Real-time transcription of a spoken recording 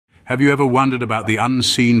Have you ever wondered about the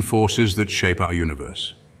unseen forces that shape our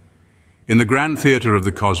universe? In the grand theater of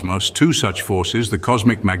the cosmos, two such forces, the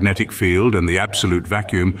cosmic magnetic field and the absolute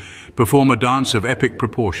vacuum, perform a dance of epic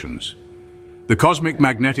proportions. The cosmic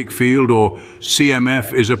magnetic field, or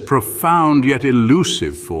CMF, is a profound yet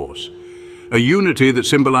elusive force, a unity that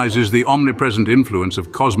symbolizes the omnipresent influence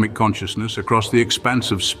of cosmic consciousness across the expanse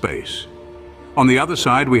of space. On the other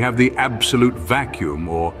side, we have the absolute vacuum,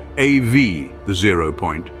 or AV, the 0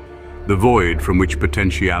 point, the void from which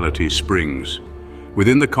potentiality springs.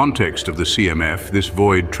 Within the context of the CMF, this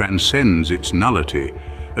void transcends its nullity,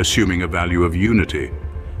 assuming a value of unity.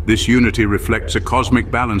 This unity reflects a cosmic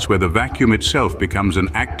balance where the vacuum itself becomes an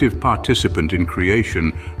active participant in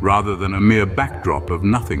creation rather than a mere backdrop of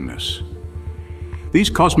nothingness. These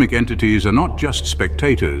cosmic entities are not just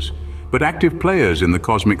spectators, but active players in the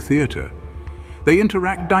cosmic theater. They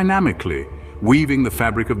interact dynamically, weaving the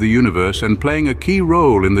fabric of the universe and playing a key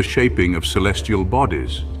role in the shaping of celestial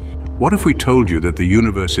bodies. What if we told you that the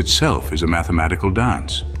universe itself is a mathematical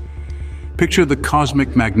dance? Picture the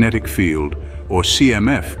cosmic magnetic field, or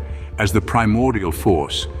CMF, as the primordial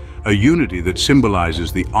force, a unity that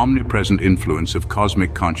symbolizes the omnipresent influence of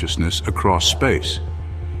cosmic consciousness across space.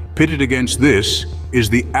 Pitted against this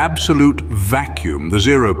is the absolute vacuum, the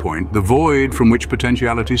 0 point, the void from which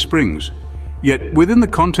potentiality springs. Yet, within the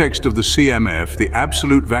context of the CMF, the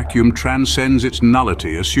absolute vacuum transcends its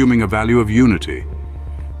nullity, assuming a value of unity.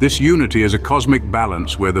 This unity is a cosmic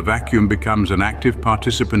balance where the vacuum becomes an active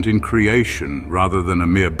participant in creation rather than a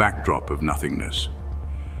mere backdrop of nothingness.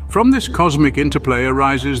 From this cosmic interplay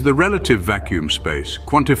arises the relative vacuum space,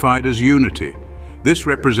 quantified as unity. This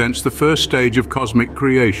represents the first stage of cosmic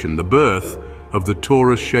creation, the birth of the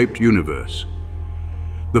torus-shaped universe.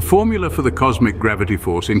 The formula for the cosmic gravity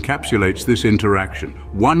force encapsulates this interaction.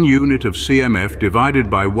 One unit of CMF divided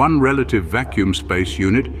by one relative vacuum space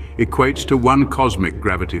unit equates to one cosmic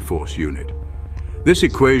gravity force unit. This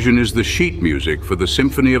equation is the sheet music for the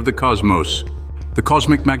symphony of the cosmos, the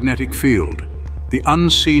cosmic magnetic field, the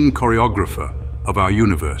unseen choreographer of our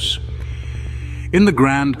universe. In the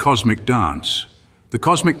grand cosmic dance, the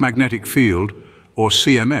cosmic magnetic field, or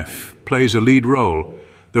CMF, plays a lead role,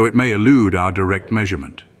 though it may elude our direct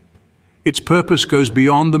measurement. Its purpose goes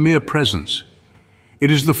beyond the mere presence. It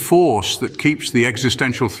is the force that keeps the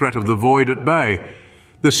existential threat of the void at bay.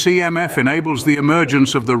 The CMF enables the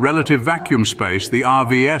emergence of the relative vacuum space, the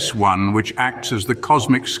RVS-1, which acts as the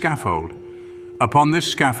cosmic scaffold. Upon this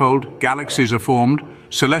scaffold, galaxies are formed,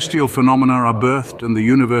 celestial phenomena are birthed, and the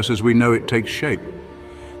universe as we know it takes shape.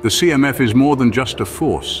 The CMF is more than just a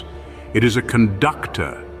force. It is a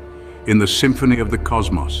conductor in the symphony of the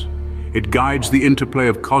cosmos. It guides the interplay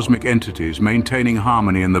of cosmic entities, maintaining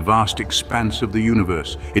harmony in the vast expanse of the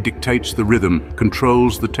universe. It dictates the rhythm,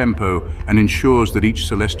 controls the tempo, and ensures that each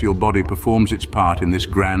celestial body performs its part in this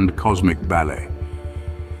grand cosmic ballet.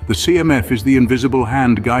 The CMF is the invisible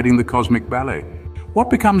hand guiding the cosmic ballet. What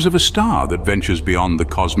becomes of a star that ventures beyond the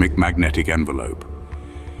cosmic magnetic envelope?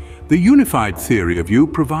 The unified theory of you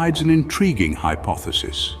provides an intriguing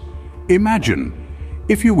hypothesis. Imagine,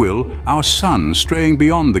 if you will, our sun straying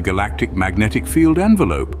beyond the galactic magnetic field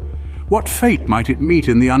envelope. What fate might it meet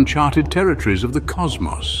in the uncharted territories of the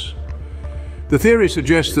cosmos? The theory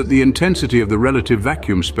suggests that the intensity of the relative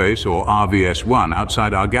vacuum space, or RVS-1,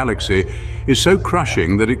 outside our galaxy is so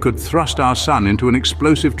crushing that it could thrust our sun into an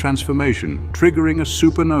explosive transformation, triggering a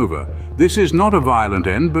supernova. This is not a violent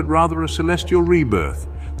end, but rather a celestial rebirth.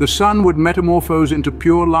 The sun would metamorphose into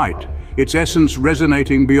pure light, its essence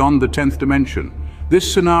resonating beyond the 10th dimension. This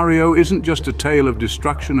scenario isn't just a tale of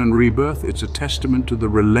destruction and rebirth, it's a testament to the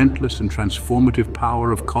relentless and transformative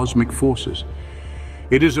power of cosmic forces.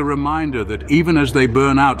 It is a reminder that even as they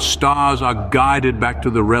burn out, stars are guided back to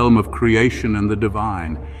the realm of creation and the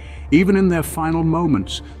divine. Even in their final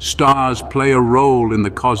moments, stars play a role in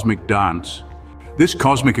the cosmic dance. This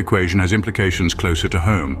cosmic equation has implications closer to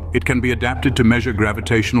home. It can be adapted to measure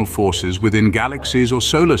gravitational forces within galaxies or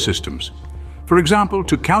solar systems. For example,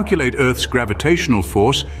 to calculate Earth's gravitational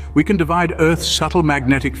force, we can divide Earth's subtle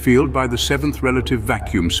magnetic field by the 7th relative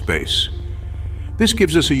vacuum space. This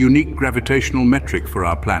gives us a unique gravitational metric for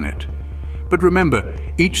our planet. But remember,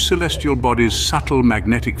 each celestial body's subtle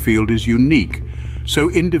magnetic field is unique, so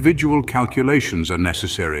individual calculations are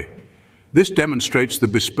necessary. This demonstrates the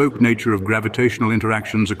bespoke nature of gravitational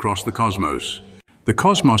interactions across the cosmos. The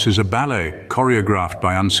cosmos is a ballet choreographed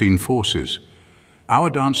by unseen forces. Our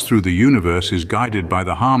dance through the universe is guided by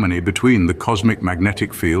the harmony between the cosmic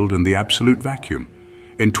magnetic field and the absolute vacuum,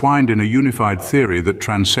 entwined in a unified theory that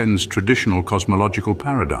transcends traditional cosmological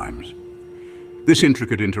paradigms. This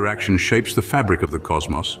intricate interaction shapes the fabric of the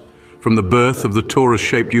cosmos, From the birth of the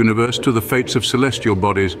torus-shaped universe to the fates of celestial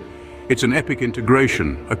bodies, it's an epic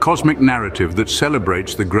integration, a cosmic narrative that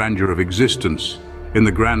celebrates the grandeur of existence. In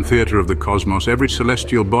the grand theater of the cosmos, every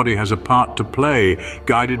celestial body has a part to play,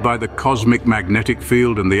 guided by the cosmic magnetic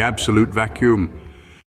field and the absolute vacuum.